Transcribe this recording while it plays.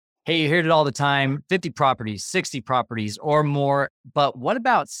Hey, you hear it all the time, 50 properties, 60 properties or more. But what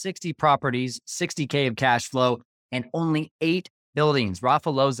about 60 properties, 60K of cash flow, and only 8 buildings?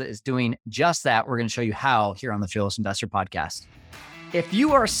 Rafa Loza is doing just that. We're going to show you how here on the Fearless Investor Podcast. If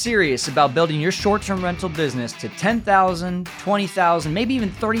you are serious about building your short-term rental business to $10,000, $20,000, maybe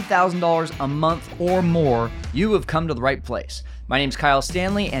even $30,000 a month or more, you have come to the right place. My name is Kyle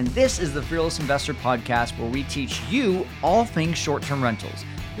Stanley, and this is the Fearless Investor Podcast, where we teach you all things short-term rentals.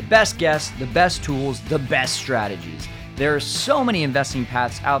 The best guests, the best tools, the best strategies. There are so many investing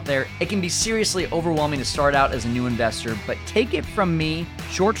paths out there. It can be seriously overwhelming to start out as a new investor, but take it from me,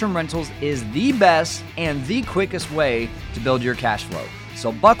 short-term rentals is the best and the quickest way to build your cash flow.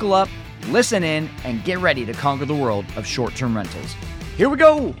 So buckle up, listen in, and get ready to conquer the world of short-term rentals. Here we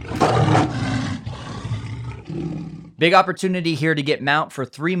go. Big opportunity here to get Mount for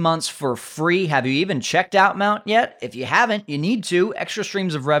 3 months for free. Have you even checked out Mount yet? If you haven't, you need to. Extra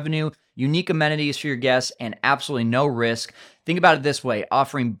streams of revenue, unique amenities for your guests, and absolutely no risk. Think about it this way,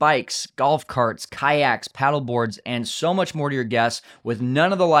 offering bikes, golf carts, kayaks, paddle boards, and so much more to your guests with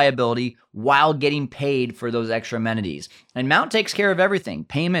none of the liability while getting paid for those extra amenities. And Mount takes care of everything,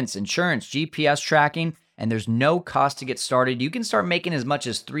 payments, insurance, GPS tracking, and there's no cost to get started. You can start making as much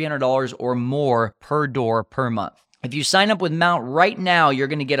as $300 or more per door per month. If you sign up with Mount right now, you're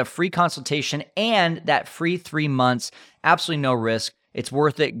going to get a free consultation and that free 3 months, absolutely no risk. It's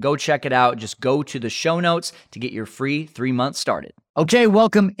worth it. Go check it out. Just go to the show notes to get your free 3 months started. Okay,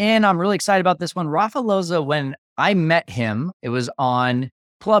 welcome in. I'm really excited about this one. Rafa Loza, when I met him, it was on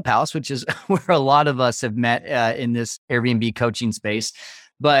Clubhouse, which is where a lot of us have met in this Airbnb coaching space.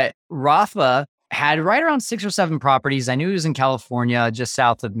 But Rafa had right around 6 or 7 properties. I knew he was in California, just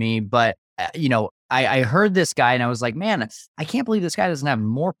south of me, but I heard this guy and I was like, man, I can't believe this guy doesn't have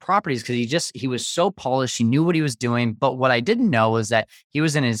more properties, because he was so polished. He knew what he was doing. But what I didn't know was that he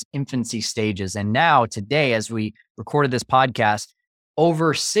was in his infancy stages. And now today, as we recorded this podcast,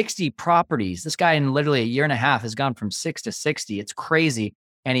 over 60 properties. This guy in literally a year and a half has gone from 6 to 60. It's crazy.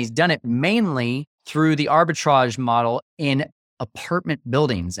 And he's done it mainly through the arbitrage model in apartment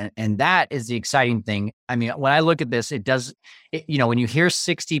buildings. And that is the exciting thing. I mean, when I look at this, when you hear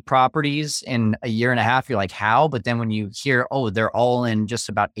 60 properties in a year and a half, you're like, how? But then when you hear, oh, they're all in just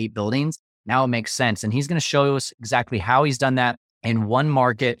about 8 buildings, now it makes sense. And he's going to show us exactly how he's done that in one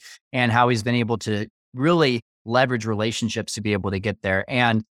market and how he's been able to really leverage relationships to be able to get there.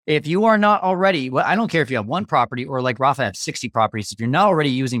 And if you are not already, well, I don't care if you have 1 property or like Rafa have 60 properties. If you're not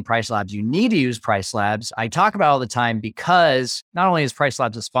already using Price Labs, you need to use Price Labs. I talk about it all the time because not only is Price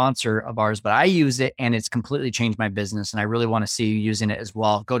Labs a sponsor of ours, but I use it and it's completely changed my business. And I really want to see you using it as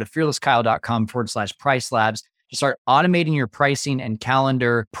well. Go to fearlesskyle.com/Price Labs to start automating your pricing and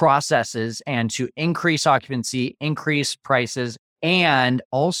calendar processes and to increase occupancy, increase prices, and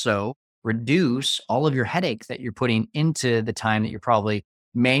also reduce all of your headache that you're putting into the time that you're probably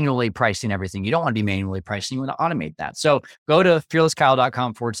manually pricing everything. You don't want to be manually pricing. You want to automate that. So go to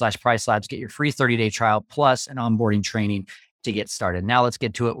fearlesskyle.com/Price Labs, get your free 30-day trial plus an onboarding training to get started. Now let's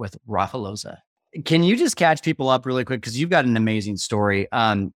get to it with Rafa Loza. Can you just catch people up really quick? Because you've got an amazing story.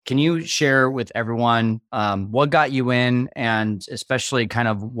 Can you share with everyone what got you in, and especially kind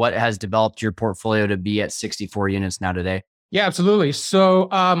of what has developed your portfolio to be at 64 units now today? Yeah, absolutely. So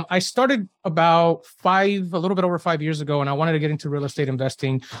I started about a little bit over 5 years ago, and I wanted to get into real estate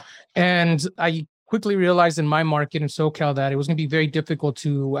investing. And I quickly realized in my market in SoCal that it was going to be very difficult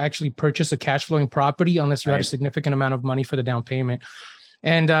to actually purchase a cash flowing property unless you had a significant amount of money for the down payment.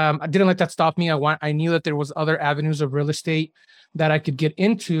 And I didn't let that stop me. I knew that there was other avenues of real estate that I could get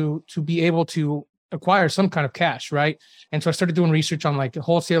into to be able to acquire some kind of cash, right? And so I started doing research on like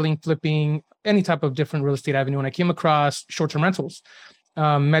wholesaling, flipping, any type of different real estate avenue. And I came across short-term rentals.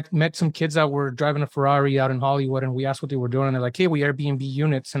 Met some kids that were driving a Ferrari out in Hollywood, and we asked what they were doing. And they're like, hey, we Airbnb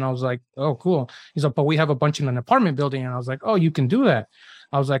units. And I was like, oh, cool. He's like, but we have a bunch in an apartment building. And I was like, oh, you can do that.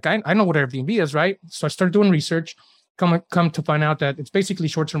 I was like, I know what Airbnb is, right? So I started doing research, come to find out that it's basically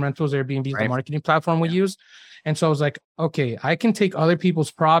short-term rentals. Airbnb is the marketing platform we use. And so I was like, okay, I can take other people's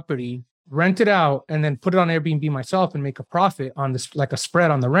property, rent it out, and then put it on Airbnb myself and make a profit on this, like a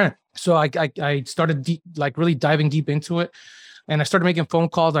spread on the rent. So I started really diving deep into it, and I started making phone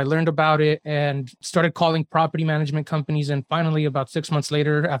calls. I learned about it and started calling property management companies. And finally, about 6 months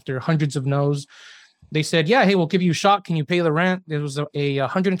later, after hundreds of no's, they said, yeah, hey, we'll give you a shot. Can you pay the rent? There was a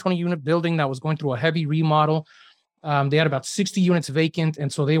 120 unit building that was going through a heavy remodel. They had about 60 units vacant.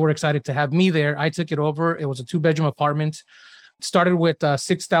 And so they were excited to have me there. I took it over. It was a 2-bedroom apartment. Started with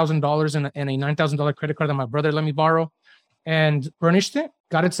 $6,000 and a $9,000 credit card that my brother let me borrow, and furnished it.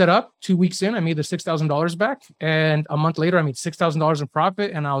 got it set up. 2 weeks in, I made the $6,000 back. And a month later, I made $6,000 in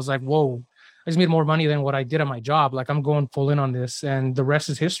profit. And I was like, whoa, I just made more money than what I did at my job. Like, I'm going full in on this. And the rest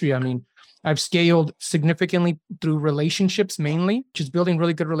is history. I mean, I've scaled significantly through relationships mainly, just building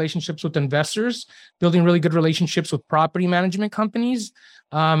really good relationships with investors, building really good relationships with property management companies.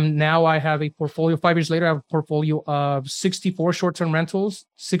 Now I have a portfolio, 5 years later, I have a portfolio of 64 short-term rentals,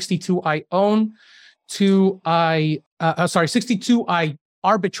 62 I own, 62 I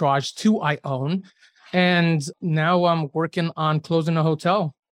arbitrage, 2 I own. And now I'm working on closing a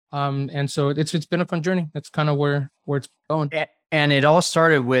hotel. And so it's been a fun journey. That's kind of where it's going. And it all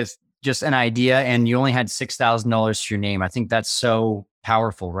started with just an idea, and you only had $6,000 to your name. I think that's so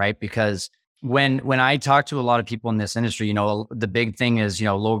powerful, right? Because when I talk to a lot of people in this industry, you know, the big thing is, you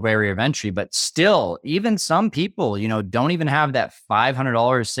know, low barrier of entry, but still, even some people, you know, don't even have that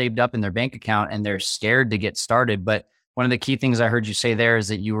 $500 saved up in their bank account and they're scared to get started. But one of the key things I heard you say there is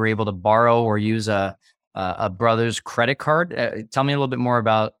that you were able to borrow or use a brother's credit card. Tell me a little bit more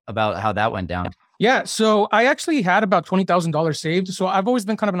about how that went down. Yeah. So I actually had about $20,000 saved. So I've always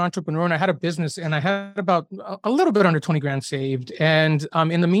been kind of an entrepreneur, and I had a business, and I had about a little bit under 20 grand saved. And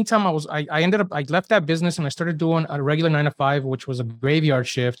in the meantime, I left that business and I started doing a regular 9 to 5, which was a graveyard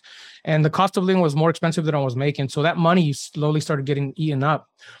shift. And the cost of living was more expensive than I was making. So that money slowly started getting eaten up.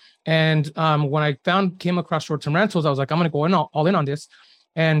 And when I came across short-term rentals, I was like, I'm going to go all in on this.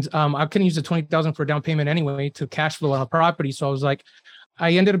 And I couldn't use the 20,000 for a down payment anyway to cash flow on a property. So I was like,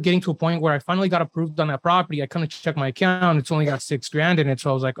 I ended up getting to a point where I finally got approved on that property. I kind of checked my account. It's only got 6 grand in it.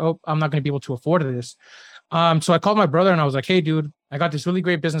 So I was like, oh, I'm not going to be able to afford this. So I called my brother and I was like, hey, dude, I got this really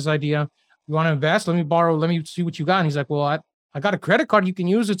great business idea. You want to invest? Let me borrow. Let me see what you got. And he's like, well, I got a credit card you can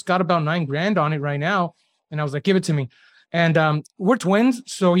use. It's got about 9 grand on it right now. And I was like, give it to me. And we're twins.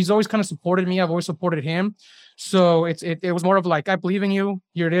 So he's always kind of supported me. I've always supported him. So it was more of like, I believe in you.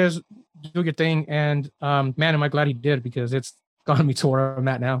 Here it is. Do your thing. And man, am I glad he did, because it's gotten me to where I'm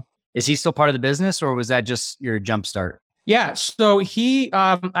at now. Is he still part of the business, or was that just your jump start? Yeah. So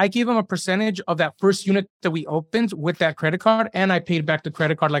I gave him a percentage of that first unit that we opened with that credit card. And I paid back the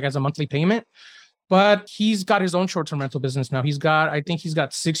credit card like as a monthly payment. But he's got his own short-term rental business now. I think he's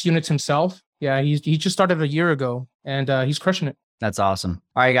got 6 units himself. Yeah. He just started a year ago, and he's crushing it. That's awesome.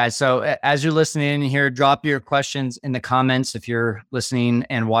 All right, guys. So as you're listening here, drop your questions in the comments. If you're listening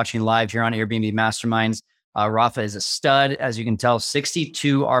and watching live here on Airbnb Masterminds, Rafa is a stud, as you can tell.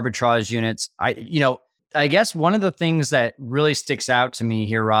 62 arbitrage units. I guess one of the things that really sticks out to me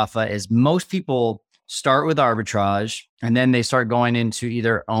here, Rafa, is most people start with arbitrage and then they start going into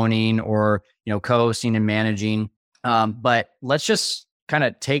either owning or, you know, co-hosting and managing. But let's just kind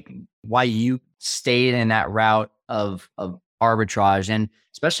of take why you stayed in that route of arbitrage, and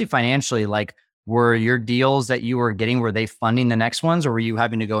especially financially. Like, were your deals that you were getting, were they funding the next ones, or were you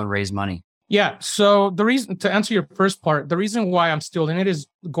having to go and raise money? Yeah. So the reason, to answer your first part, the reason why I'm still in it is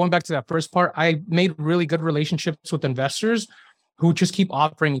going back to that first part. I made really good relationships with investors who just keep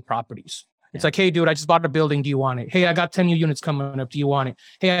offering me properties. It's like, hey, dude, I just bought a building. Do you want it? Hey, I got 10 new units coming up. Do you want it?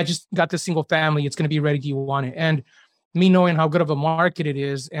 Hey, I just got this single family. It's going to be ready. Do you want it? And me knowing how good of a market it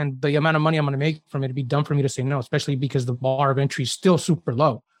is and the amount of money I'm going to make from it, it'd be dumb for me to say no, especially because the bar of entry is still super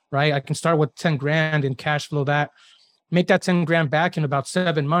low, right? I can start with 10 grand and cash flow that, make that 10 grand back in about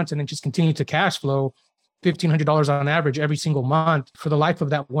 7 months, and then just continue to cash flow $1,500 on average every single month for the life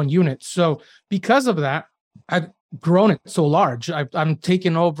of that one unit. So because of that, I've grown it so large. I'm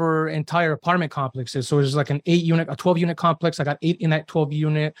taking over entire apartment complexes. So there's like a 12 unit complex. I got 8 in that 12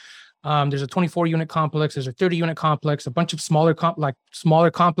 unit. There's a 24 unit complex. There's a 30 unit complex, a bunch of smaller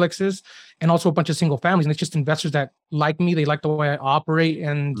complexes, and also a bunch of single families. And it's just investors that like me. They like the way I operate,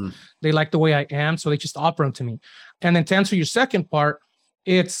 and they like the way I am. So they just offer them to me. And then to answer your second part,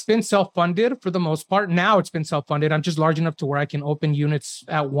 it's been self-funded for the most part. Now it's been self-funded. I'm just large enough to where I can open units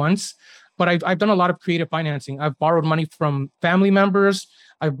at once. But I've done a lot of creative financing. I've borrowed money from family members.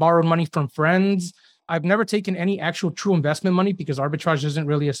 I've borrowed money from friends. I've never taken any actual true investment money because arbitrage isn't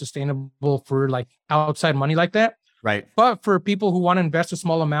really a sustainable for like outside money like that. Right. But for people who want to invest a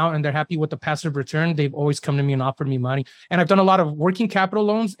small amount and they're happy with the passive return, they've always come to me and offered me money. And I've done a lot of working capital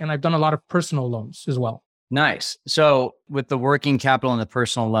loans, and I've done a lot of personal loans as well. Nice. So with the working capital and the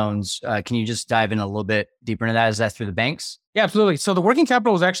personal loans, can you just dive in a little bit deeper into that? Is that through the banks? Yeah, absolutely. So the working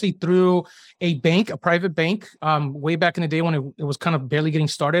capital was actually through a bank, a private bank, way back in the day when it was kind of barely getting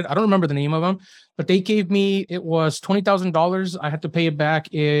started. I don't remember the name of them, but they gave me, it was $20,000. I had to pay it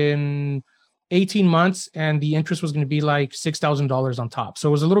back in 18 months, and the interest was going to be like $6,000 on top. So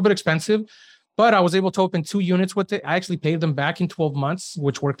it was a little bit expensive, but I was able to open 2 units with it. I actually paid them back in 12 months,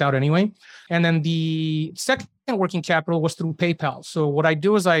 which worked out anyway. And then the second working capital was through PayPal. So what I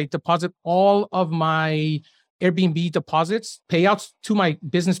do is I deposit all of my Airbnb deposits, payouts to my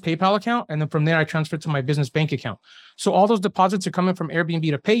business PayPal account. And then from there, I transfer it to my business bank account. So all those deposits are coming from Airbnb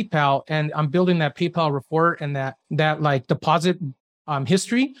to PayPal, and I'm building that PayPal report and that like deposit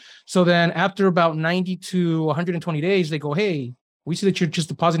history. So then after about 90 to 120 days, they go, hey, we see that you're just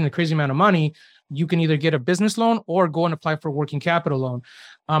depositing a crazy amount of money. You can either get a business loan or go and apply for a working capital loan.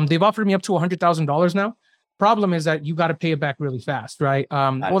 They've offered me up to $100,000 now. Problem is that you got to pay it back really fast, right?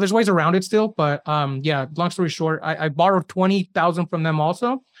 Well, there's ways around it still, but yeah, long story short, I borrowed 20,000 from them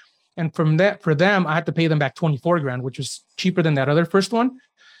also. And from that, for them, I had to pay them back 24 grand, which was cheaper than that other first one.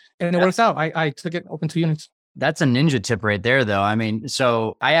 And it works out. I took it open 2 units. That's a ninja tip right there, though. I mean,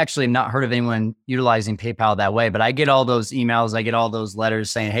 so I actually have not heard of anyone utilizing PayPal that way, but I get all those emails. I get all those letters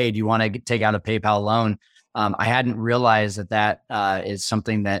saying, hey, do you want to take out a PayPal loan? I hadn't realized that is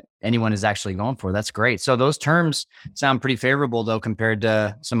something that anyone is actually going for. That's great. So those terms sound pretty favorable, though, compared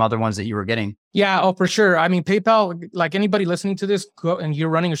to some other ones that you were getting. Yeah, oh, for sure. I mean, PayPal, like anybody listening to this, go and you're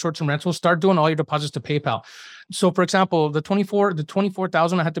running a short-term rental, start doing all your deposits to PayPal. So for example, the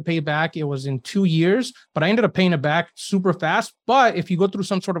 24,000 I had to pay back, it was in 2 years, but I ended up paying it back super fast. But if you go through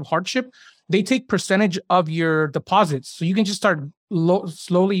some sort of hardship, they take percentage of your deposits. So you can just start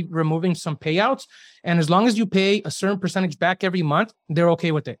slowly removing some payouts. And as long as you pay a certain percentage back every month, they're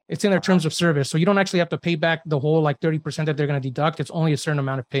okay with it. It's in their terms of service. So you don't actually have to pay back the whole like 30% that they're going to deduct. It's only a certain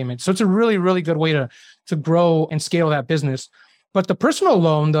amount of payment. So it's a really, really good way to grow and scale that business. But the personal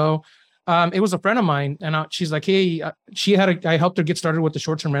loan, though, it was a friend of mine, and she's like, hey, I helped her get started with the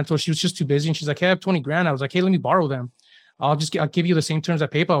short-term rental. She was just too busy. And she's like, hey, I have 20 grand. I was like, hey, let me borrow them. I'll give you the same terms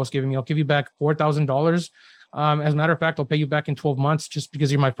that PayPal was giving me. I'll give you back $4,000. As a matter of fact, I'll pay you back in 12 months just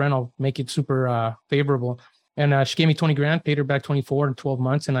because you're my friend. I'll make it super favorable. And she gave me 20 grand, paid her back 24 in 12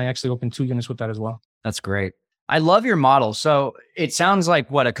 months. And I actually opened 2 units with that as well. That's great. I love your model. So it sounds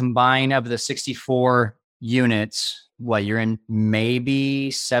like a combine of the 64 units, you're in maybe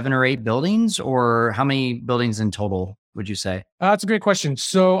 7 or 8 buildings, or how many buildings in total would you say? That's a great question.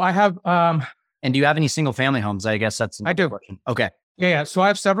 So I have, and do you have any single family homes? I guess that's I do. Question. Okay. Yeah. So I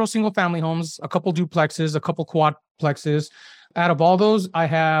have several single family homes, a couple duplexes, a couple quadplexes. Out of all those, I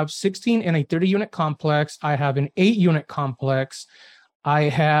have 16 in a 30 unit complex. I have an 8 unit complex. I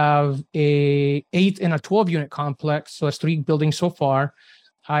have a 8 in a 12 unit complex. So that's 3 buildings so far.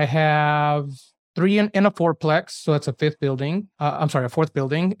 I have 3 in a 4plex. So that's a 5th building. A 4th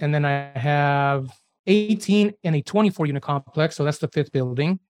building. And then I have 18 in a 24 unit complex. So that's the 5th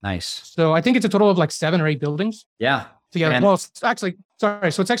building. Nice. So I think it's a total of like 7 or 8 buildings. Yeah. So yeah, well, it's actually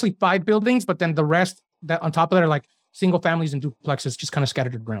 5 buildings, but then the rest that on top of that are like single families and duplexes just kind of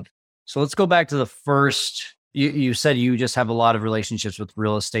scattered around. So let's go back to the first. You said you just have a lot of relationships with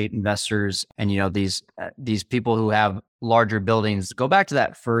real estate investors and, these people who have larger buildings. Go back to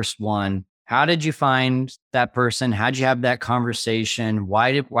that first one. How did you find that person? How'd you have that conversation?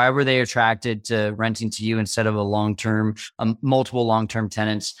 Why were they attracted to renting to you instead of multiple long-term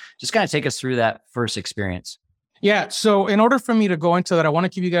tenants? Just kind of take us through that first experience. Yeah. So in order for me to go into that, I want to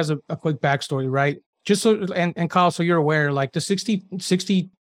give you guys a quick backstory, right? Just so, and Kyle, so you're aware, like the 62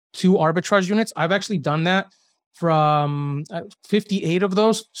 arbitrage units, I've actually done that from 58 of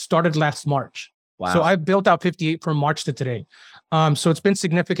those started last March. Wow. So I've built out 58 from March to today. So it's been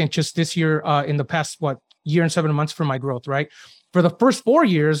significant just this year in the past, year and 7 months for my growth, right? For the first 4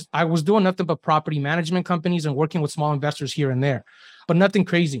 years, I was doing nothing but property management companies and working with small investors here and there, but nothing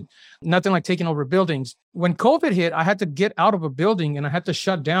crazy, nothing like taking over buildings. When COVID hit, I had to get out of a building and I had to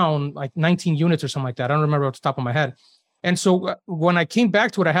shut down like 19 units or something like that. I don't remember off the top of my head. And so when I came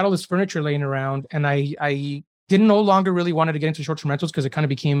back to it, I had all this furniture laying around and I didn't no longer really wanted to get into short-term rentals because it kind of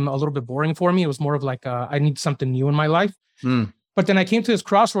became a little bit boring for me. It was more of like, I need something new in my life. But then I came to this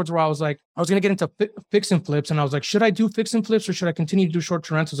crossroads where I was like, I was going to get into fix and flips. And I was like, should I do fix and flips or should I continue to do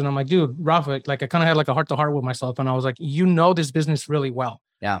short-term rentals? And I'm like, dude, Rafa, like I kind of had like a heart-to-heart with myself. And I was like, this business really well.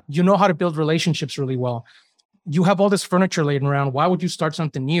 Yeah. You know how to build relationships really well. You have all this furniture laying around. Why would you start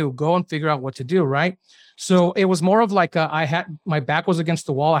something new? Go and figure out what to do, right? So it was more of like my back was against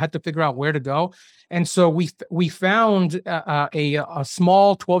the wall. I had to figure out where to go. And so we found a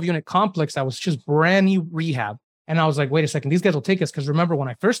small 12-unit complex that was just brand new rehab. And I was like, wait a second, these guys will take us. Because remember, when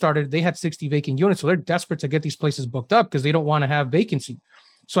I first started, they had 60 vacant units. So they're desperate to get these places booked up because they don't want to have vacancy.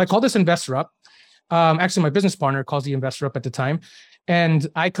 So I called this investor up. Actually, my business partner calls the investor up at the time. And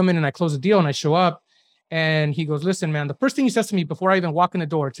I come in and I close the deal and I show up. And he goes, listen, man, the first thing he says to me before I even walk in the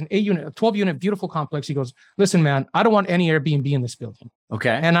door, it's an 8-unit, a 12-unit, beautiful complex. He goes, listen, man, I don't want any Airbnb in this building.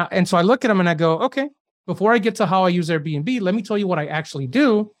 Okay. And so I look at him and I go, okay, before I get to how I use Airbnb, let me tell you what I actually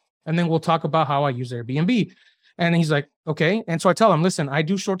do. And then we'll talk about how I use Airbnb. And he's like, okay. And so I tell him, listen, I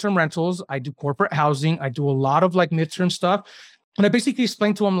do short-term rentals, I do corporate housing, I do a lot of like midterm stuff. And I basically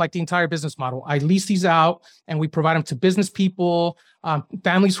explained to him like the entire business model. I lease these out and we provide them to business people,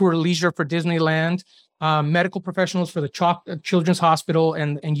 families who are leisure for Disneyland, medical professionals for the Children's Hospital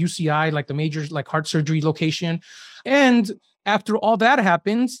and UCI, like the major like heart surgery location. And after all that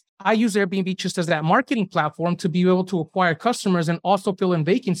happens, I use Airbnb just as that marketing platform to be able to acquire customers and also fill in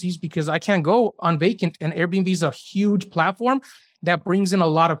vacancies because I can't go on vacant. And Airbnb is a huge platform that brings in a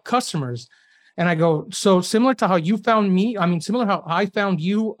lot of customers. And I go, so similar to how you found me, I mean, similar how I found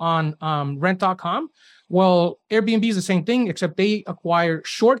you on rent.com. Well, Airbnb is the same thing, except they acquire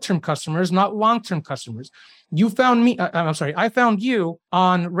short-term customers, not long-term customers. You found me, I'm sorry, I found you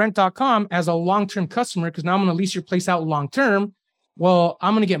on rent.com as a long-term customer because now I'm going to lease your place out long-term. Well,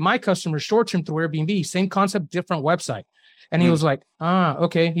 I'm going to get my customers short-term through Airbnb. Same concept, different website. And he was like,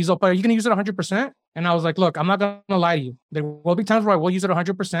 okay. He's like, but are you going to use it 100%? And I was like, look, I'm not going to lie to you. There will be times where I will use it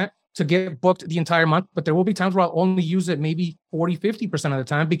 100% to get booked the entire month, but there will be times where I'll only use it maybe 40, 50% of the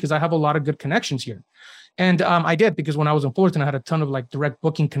time because I have a lot of good connections here. And I did because when I was in Fullerton, I had a ton of like direct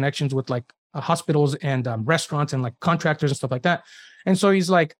booking connections with like hospitals and restaurants and like contractors and stuff like that. And so he's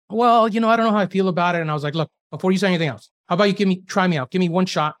like, well, I don't know how I feel about it. And I was like, look, before you say anything else, how about you try me out, give me one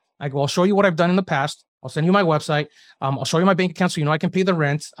shot. I go, I'll show you what I've done in the past. I'll send you my website. I'll show you my bank account so I can pay the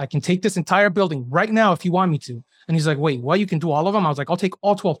rent. I can take this entire building right now if you want me to. And he's like, wait, what? You can do all of them? I was like, I'll take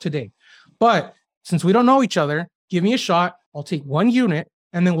all 12 today. But since we don't know each other, give me a shot. I'll take one unit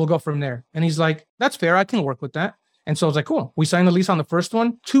and then we'll go from there. And he's like, that's fair. I can work with that. And so I was like, cool. We signed the lease on the first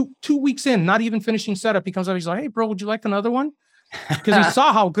one. Two weeks in, not even finishing setup, he comes up. He's like, hey, bro, would you like another one? Because he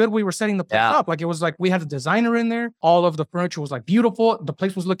saw how good we were setting the place up. Like it was like we had a designer in there. All of the furniture was like beautiful. The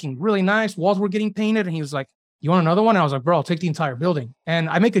place was looking really nice. Walls were getting painted. And he was like, you want another one? And I was like, bro, I'll take the entire building. And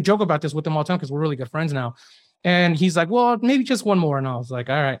I make a joke about this with him all the time because we're really good friends now. And he's like, well, maybe just one more. And I was like,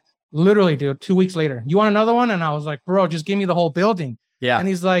 all right. Literally, dude, 2 weeks later, you want another one? And I was like, bro, just give me the whole building. Yeah. And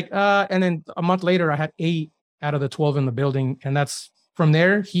he's like, and then a month later, I had 8 out of the 12 in the building. And that's from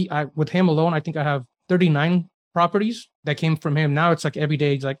there. With him alone, I think I have 39 properties that came from him. Now it's like every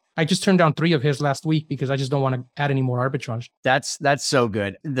day. He's like, I just turned down 3 of his last week because I just don't want to add any more arbitrage. That's so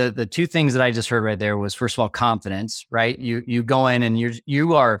good. The two things that I just heard right there was, first of all, confidence, right? You go in and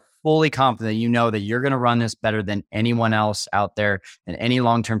you are fully confident, that you're going to run this better than anyone else out there and any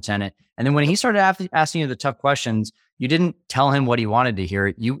long-term tenant. And then when he started asking you the tough questions, you didn't tell him what he wanted to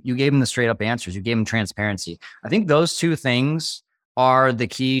hear. You gave him the straight up answers. You gave him transparency. I think those two things are the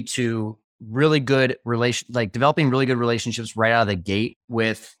key to really good developing really good relationships right out of the gate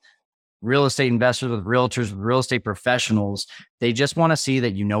with real estate investors, with realtors, with real estate professionals. They just want to see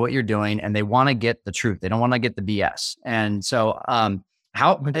that you know what you're doing and they want to get the truth. They don't want to get the BS. And so,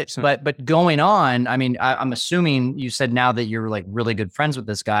 but going on, I mean, I'm assuming you said now that you're like really good friends with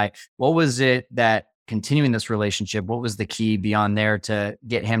this guy. What was it that continuing this relationship, what was the key beyond there to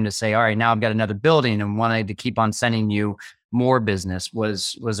get him to say, all right, now I've got another building and wanted to keep on sending you more business?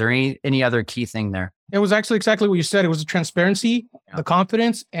 Was there any other key thing there? It was actually exactly what you said. It was the transparency, the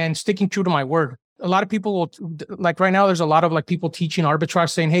confidence, and sticking true to my word. A lot of people will, like right now, there's a lot of like people teaching arbitrage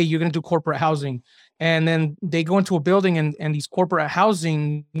saying, hey, you're going to do corporate housing. And then they go into a building and these corporate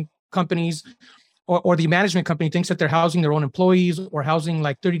housing companies or the management company thinks that they're housing their own employees or housing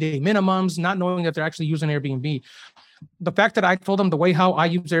like 30-day minimums, not knowing that they're actually using Airbnb. The fact that I told them the way how I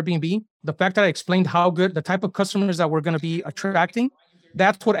use Airbnb, the fact that I explained how good the type of customers that we're going to be attracting,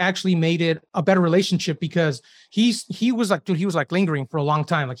 that's what actually made it a better relationship because he was like lingering for a long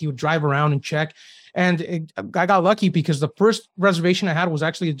time. Like he would drive around and check. And I got lucky because the first reservation I had was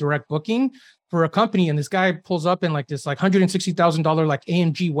actually a direct booking for a company. And this guy pulls up in like this like $160,000 like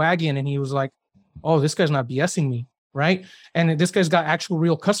AMG wagon. And he was like, oh, this guy's not BSing me. Right. And this guy's got actual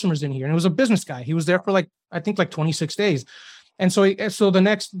real customers in here. And it was a business guy. He was there for I think 26 days. And so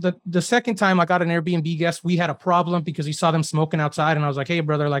the second time I got an Airbnb guest, we had a problem because he saw them smoking outside. And I was like, hey,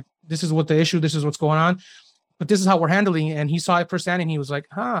 brother, like, this is what the issue, this is what's going on, but this is how we're handling it. And he saw it firsthand and he was like,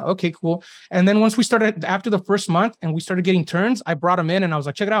 okay, cool. And then once we started, after the first month and we started getting turns, I brought him in and I was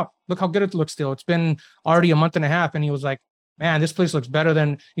like, check it out. Look how good it looks still. It's been already a month and a half. And he was like, man, this place looks better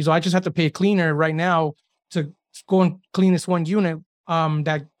than, he's like, I just have to pay a cleaner right now to go and clean this one unit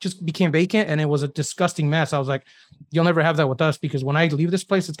that just became vacant and it was a disgusting mess. I was like, you'll never have that with us because when I leave this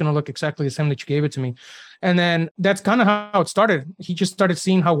place, it's going to look exactly the same that you gave it to me. And then that's kind of how it started. He just started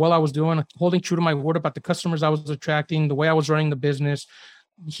seeing how well I was doing, holding true to my word about the customers I was attracting, the way I was running the business.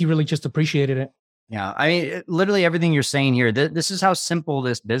 He really just appreciated it. Yeah. I mean, literally everything you're saying here, this is how simple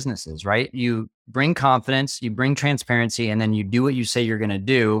this business is, right? You bring confidence, you bring transparency, and then you do what you say you're going to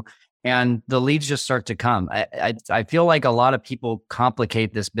do. and the leads just start to come. I feel like a lot of people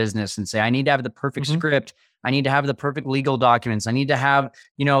complicate this business and say, I need to have the perfect script. I need to have the perfect legal documents. I need to have,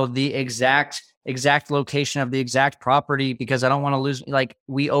 the exact location of the exact property because I don't want to lose. Like,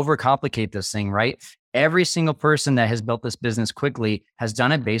 we overcomplicate this thing, right? Every single person that has built this business quickly has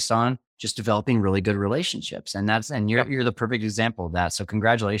done it based on just developing really good relationships. And you're the perfect example of that. So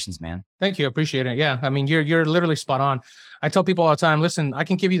congratulations, man. Thank you. Appreciate it. Yeah. I mean, you're literally spot on. I tell people all the time, listen, I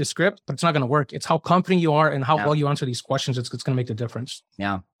can give you the script, but it's not going to work. It's how confident you are and how well you answer these questions. It's going to make the difference.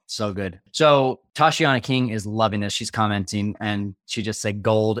 Yeah. So good. So Tashiana King is loving this. She's commenting and she just said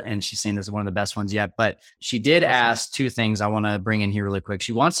gold. And she's saying this is one of the best ones yet. But she did ask two things I want to bring in here really quick.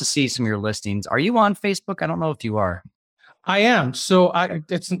 She wants to see some of your listings. Are you on Facebook? I don't know if you are. I am. So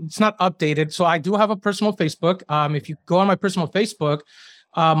it's not updated. So I do have a personal Facebook. If you go on my personal Facebook,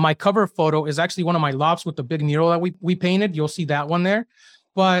 my cover photo is actually one of my lofts with the big mural that we painted. You'll see that one there.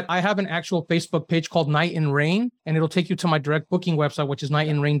 But I have an actual Facebook page called Night and Rain, and it'll take you to my direct booking website, which is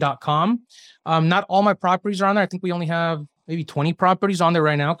nightandrain.com. Not all my properties are on there. I think we only have maybe 20 properties on there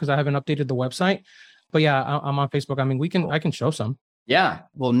right now because I haven't updated the website. But yeah, I'm on Facebook. I mean, I can show some. Yeah.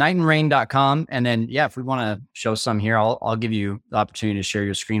 Well, nightandраin.com. And then, if we want to show some here, I'll give you the opportunity to share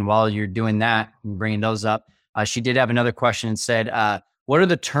your screen while you're doing that and bringing those up. She did have another question and said, what are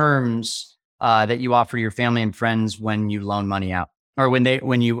the terms that you offer your family and friends when you loan money out or when they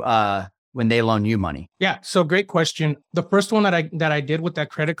loan you money? Yeah. So great question. The first one that I did with that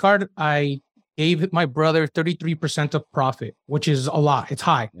credit card, I gave my brother 33% of profit, which is a lot. It's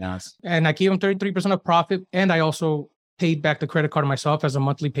high. Yes. And I gave him 33% of profit. And I also paid back the credit card myself as a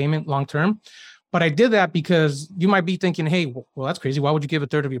monthly payment long-term. But I did that because you might be thinking, hey, well, that's crazy. Why would you give a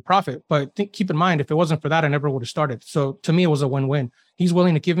third of your profit? But keep in mind, if it wasn't for that, I never would have started. So to me, it was a win-win. He's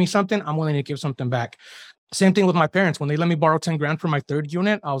willing to give me something. I'm willing to give something back. Same thing with my parents. When they let me borrow 10 grand for my third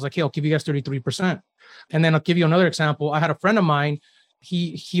unit, I was like, hey, I'll give you guys 33%. And then I'll give you another example. I had a friend of mine.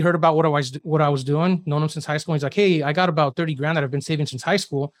 He heard about what I was doing, known him since high school. He's like, hey, I got about 30 grand that I've been saving since high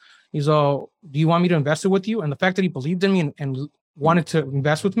school. He's all, do you want me to invest it with you? And the fact that he believed in me and wanted to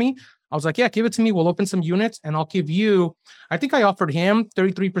invest with me, I was like, yeah, give it to me. We'll open some units and I'll give you, I think I offered him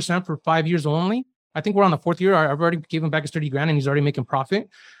 33% for 5 years only. I think we're on the fourth year. I've already given back his 30 grand and he's already making profit.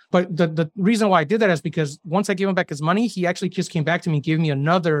 But the reason why I did that is because once I gave him back his money, he actually just came back to me and gave me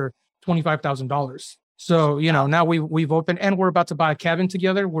another $25,000. So, now we've opened and we're about to buy a cabin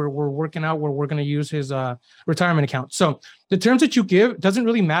together. We're working out where we're going to use his retirement account. So the terms that you give doesn't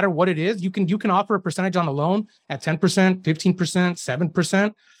really matter what it is. You can offer a percentage on the loan at 10%, 15%,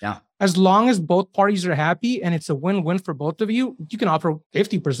 7%. Yeah. As long as both parties are happy and it's a win-win for both of you, you can offer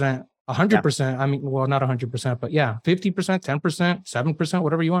 50%, 100%. Yeah. I mean, well, not 100%, but yeah, 50%, 10%, 7%,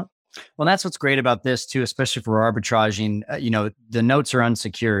 whatever you want. Well, that's what's great about this too, especially for arbitraging. The notes are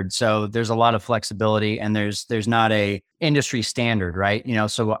unsecured, so there's a lot of flexibility, and there's not a industry standard, right?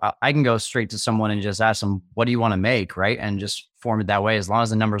 So I can go straight to someone and just ask them, "What do you want to make?" Right, and just form it that way. As long as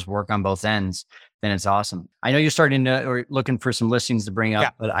the numbers work on both ends, then it's awesome. I know you're starting to or looking for some listings to bring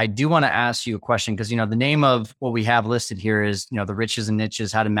up, but I do want to ask you a question because the name of what we have listed here is the riches and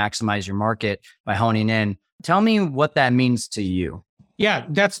niches, how to maximize your market by honing in. Tell me what that means to you. Yeah,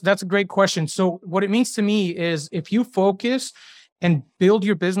 that's a great question. So what it means to me is if you focus and build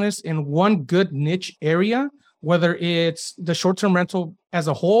your business in one good niche area, whether it's the short-term rental as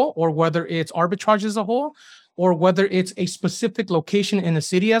a whole, or whether it's arbitrage as a whole, or whether it's a specific location in the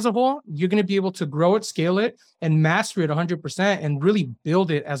city as a whole, you're going to be able to grow it, scale it, and master it 100% and really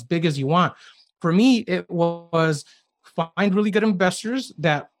build it as big as you want. For me, it was find really good investors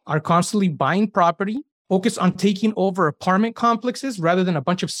that are constantly buying property, focus on taking over apartment complexes rather than a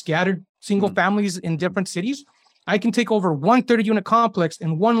bunch of scattered single families in different cities. I can take over one 30-unit complex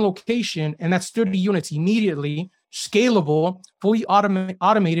in one location, and that's 30 units immediately, scalable, fully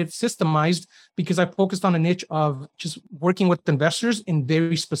automated, systemized, because I focused on a niche of just working with investors in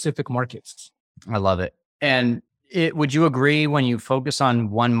very specific markets. I love it. And would you agree when you focus on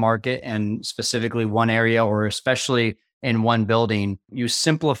one market and specifically one area, or especially in one building, you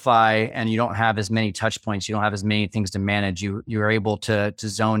simplify and you don't have as many touch points. You don't have as many things to manage. You're able to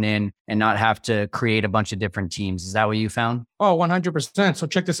zone in and not have to create a bunch of different teams. Is that what you found? Oh, 100%. So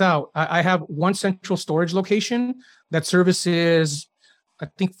check this out. I have one central storage location that services, I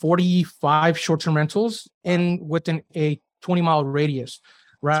think, 45 short-term rentals within a 20-mile radius,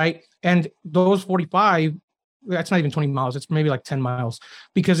 right? And those 45, that's not even 20 miles. It's maybe like 10 miles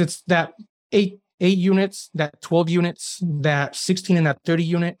because it's that eight units, that 12 units, that 16 and that 30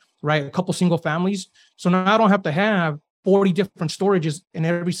 unit, right? A couple single families. So now I don't have to have 40 different storages in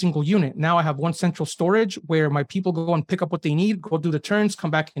every single unit. Now I have one central storage where my people go and pick up what they need, go do the turns, come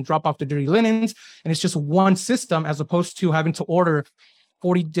back and drop off the dirty linens. And it's just one system as opposed to having to order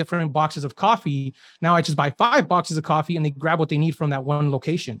 40 different boxes of coffee. Now I just buy 5 boxes of coffee and they grab what they need from that one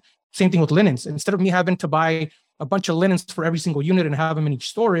location. Same thing with linens. Instead of me having to buy a bunch of linens for every single unit and have them in each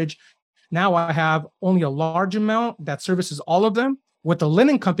storage, now I have only a large amount that services all of them. With the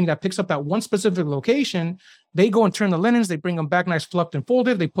linen company that picks up that one specific location, they go and turn the linens, they bring them back nice fluffed and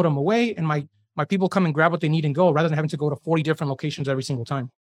folded, they put them away, and my people come and grab what they need and go rather than having to go to 40 different locations every single time.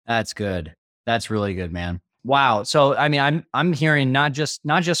 That's good. That's really good, man. Wow. So I mean, I'm hearing not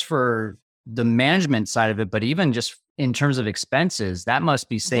just for the management side of it, but even just in terms of expenses, that must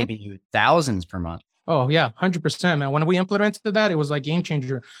be saving you thousands per month. Oh yeah, 100%, man. When we implemented that, it was like game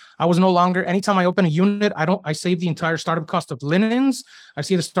changer. I was no longer, anytime I open a unit, I save the entire startup cost of linens. I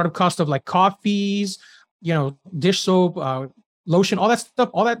see the startup cost of like coffees, dish soap, lotion, all that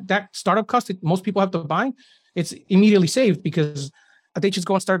stuff, all that startup cost that most people have to buy. It's immediately saved because they just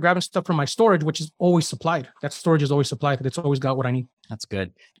go and start grabbing stuff from my storage, which is always supplied. That storage is always supplied. It's always got what I need. That's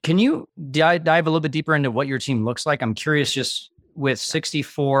good. Can you dive a little bit deeper into what your team looks like? I'm curious, just with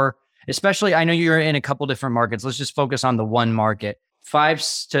 64, especially, I know you're in a couple different markets. Let's just focus on the one market. 5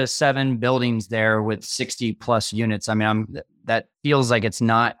 to 7 buildings there with 60 plus units. I mean, that feels like it's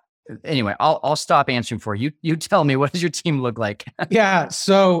not. Anyway, I'll stop answering for you. You tell me, what does your team look like? Yeah.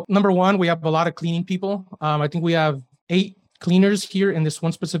 So number one, we have a lot of cleaning people. I think we have 8 cleaners here in this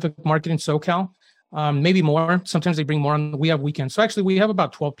one specific market in SoCal. Maybe more. Sometimes they bring more on. We have weekends. So actually we have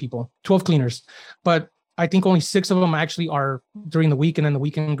about 12 people, 12 cleaners, but I think only 6 of them actually are during the week. And then the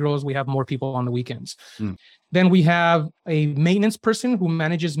weekend grows, we have more people on the weekends. Then we have a maintenance person who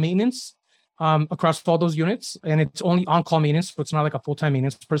manages maintenance across all those units. And it's only on-call maintenance. So it's not like a full-time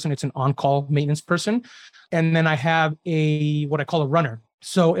maintenance person. It's an on-call maintenance person. And then I have what I call a runner.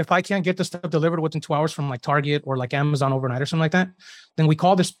 So if I can't get the stuff delivered within 2 hours from like Target or like Amazon overnight or something like that, then we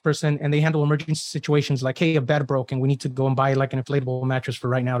call this person and they handle emergency situations like, hey, a bed broke and we need to go and buy like an inflatable mattress for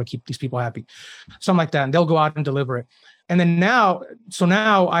right now to keep these people happy. Something like that. And they'll go out and deliver it. And then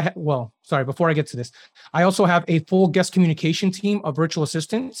before I get to this, I also have a full guest communication team of virtual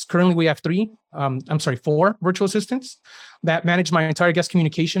assistants. Currently we have 4 virtual assistants that manage my entire guest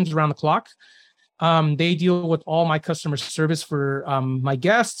communications around the clock. They deal with all my customer service for my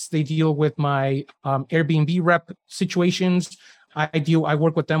guests. They deal with my Airbnb rep situations. I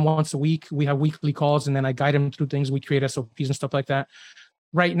work with them once a week. We have weekly calls and then I guide them through things. We create SOPs and stuff like that.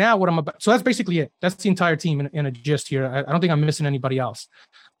 Right now, so that's basically it. That's the entire team in a gist here. I don't think I'm missing anybody else.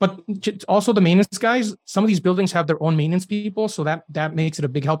 But also the maintenance guys, some of these buildings have their own maintenance people. So that makes it a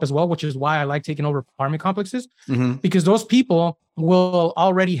big help as well, which is why I like taking over apartment complexes, because those people will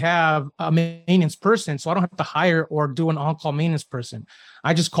already have a maintenance person. So I don't have to hire or do an on-call maintenance person.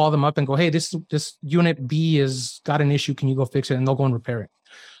 I just call them up and go, hey, this unit B has got an issue. Can you go fix it? And they'll go and repair it.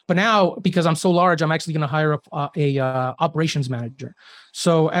 But now, because I'm so large, I'm actually going to hire a operations manager.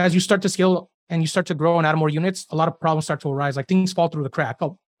 So as you start to scale and you start to grow and add more units, a lot of problems start to arise. Like things fall through the crack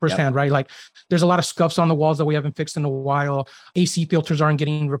firsthand, right? Like there's a lot of scuffs on the walls that we haven't fixed in a while. AC filters aren't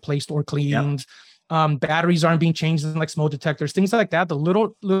getting replaced or cleaned. Batteries aren't being changed in like smoke detectors, things like that. The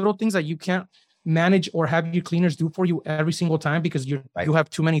little things that you can't manage or have your cleaners do for you every single time because you have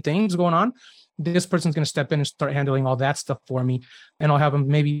too many things going on. This person's going to step in and start handling all that stuff for me. And I'll have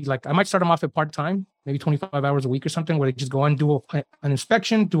them I might start them off at part-time, maybe 25 hours a week or something, where they just go and do an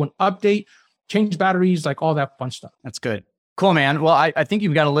inspection, do an update, change batteries, like all that fun stuff. That's good. Cool, man. Well, I think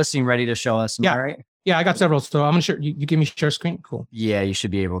you've got a listing ready to show us. Yeah. All right. Yeah, I got several. So I'm going to share, you give me share screen. Cool. Yeah, you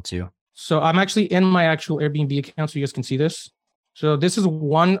should be able to. So I'm actually in my actual Airbnb account so you guys can see this. So this is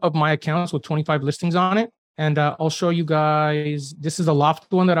one of my accounts with 25 listings on it. And I'll show you guys, this is the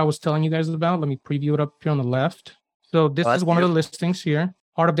loft one that I was telling you guys about. Let me preview it up here on the left. So this is one of the listings here.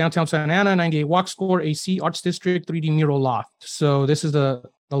 Heart of downtown Santa Ana, 98 walk score, AC, Arts District, 3D mural loft. So this is the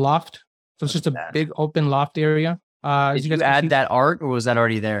loft. So it's just a big open loft area. Did you add that art or was that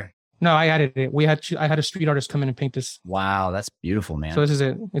already there? No, I added it. I had a street artist come in and paint this. Wow, that's beautiful, man. So this is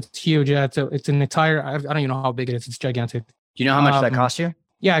it. It's huge. Yeah, it's an entire, I don't even know how big it is. It's gigantic. Do you know how much that cost you?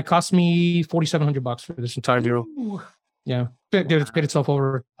 Yeah, it cost me $4,700 for this entire mural. Yeah, it's paid itself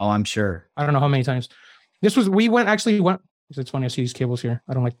over. Oh, I'm sure. I don't know how many times. It's funny. I see these cables here.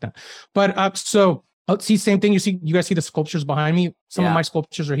 I don't like that. But so see, same thing. You guys see the sculptures behind me. Some of my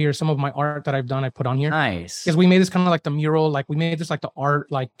sculptures are here. Some of my art that I've done, I put on here. Nice. Because we made this kind of like the mural. Like we made this like the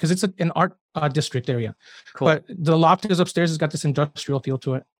art, like because it's an art district area. Cool. But the loft is upstairs. It's got this industrial feel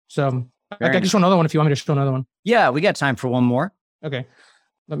to it. So I can show another one if you want me to show another one. Yeah, we got time for one more. Okay.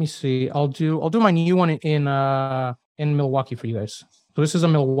 Let me see. I'll do my new one in in Milwaukee for you guys. So this is a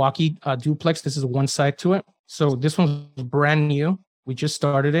Milwaukee duplex. This is one side to it. So this one's brand new. We just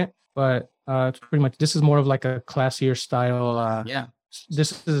started it, but it's pretty much, this is more of like a classier style.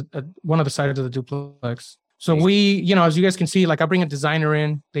 This is one of the sides of the duplex. So we, as you guys can see, like I bring a designer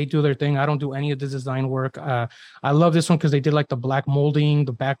in, they do their thing. I don't do any of the design work. I love this one because they did like the black molding,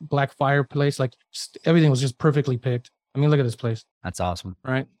 the black fireplace, like everything was just perfectly picked. I mean, look at this place. That's awesome.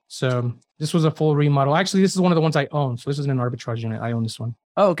 Right. So this was a full remodel. Actually, this is one of the ones I own. So this is an arbitrage unit. I own this one.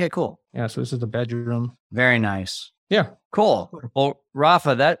 Oh, okay, cool. Yeah. So this is the bedroom. Very nice. Yeah. Cool. Well,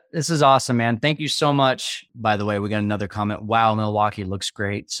 Rafa, this is awesome, man. Thank you so much. By the way, we got another comment. Wow, Milwaukee looks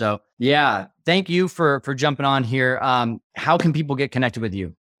great. So yeah, thank you for jumping on here. How can people get connected with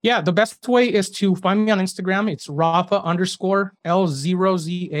you? Yeah, the best way is to find me on Instagram. It's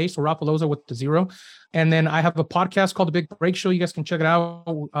Rafa_L0ZA. So Rafa Loza with the 0. And then I have a podcast called The Big Break Show. You guys can check it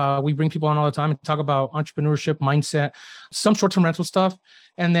out. We bring people on all the time and talk about entrepreneurship, mindset, some short-term rental stuff.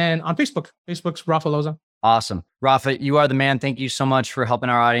 And then on Facebook's Rafa Loza. Awesome. Rafa, you are the man. Thank you so much for helping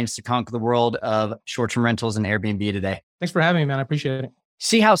our audience to conquer the world of short-term rentals and Airbnb today. Thanks for having me, man. I appreciate it.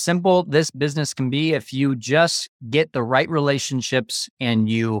 See how simple this business can be if you just get the right relationships and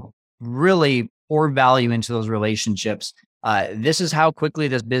you really pour value into those relationships. This is how quickly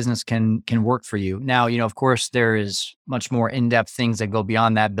this business can work for you. Now, of course, there is much more in-depth things that go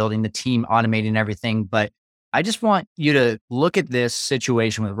beyond that, building the team, automating everything. But I just want you to look at this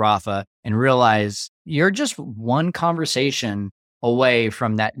situation with Rafa and realize you're just one conversation away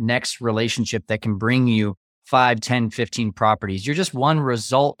from that next relationship that can bring you 5, 10, 15 properties. You're just one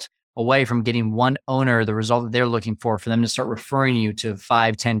result away from getting one owner, the result that they're looking for them to start referring you to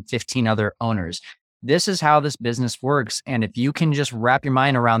 5, 10, 15 other owners. This is how this business works. And if you can just wrap your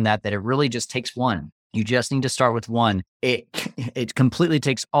mind around that it really just takes one. You just need to start with one. It completely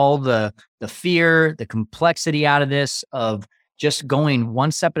takes all the fear, the complexity out of this, of just going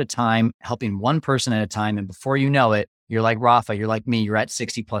one step at a time, helping one person at a time. And before you know it, you're like Rafa, you're like me, you're at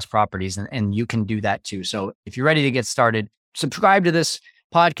 60 plus properties, and you can do that too. So if you're ready to get started, subscribe to this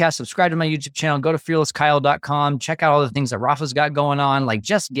podcast, subscribe to my YouTube channel, go to fearlesskyle.com, check out all the things that Rafa's got going on, like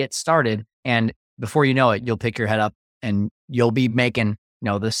just get started. And before you know it, you'll pick your head up and you'll be making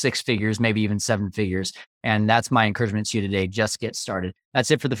the 6 figures, maybe even 7 figures. And that's my encouragement to you today. Just get started.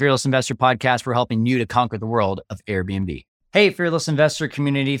 That's it for the Fearless Investor Podcast. We're helping you to conquer the world of Airbnb. Hey, Fearless Investor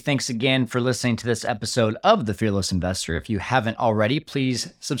community. Thanks again for listening to this episode of The Fearless Investor. If you haven't already,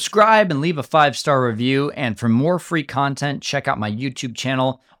 please subscribe and leave a 5-star review. And for more free content, check out my YouTube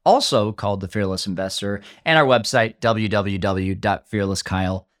channel, also called The Fearless Investor, and our website,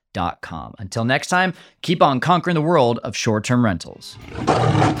 www.fearlesskyle.com. Until next time, keep on conquering the world of short-term rentals.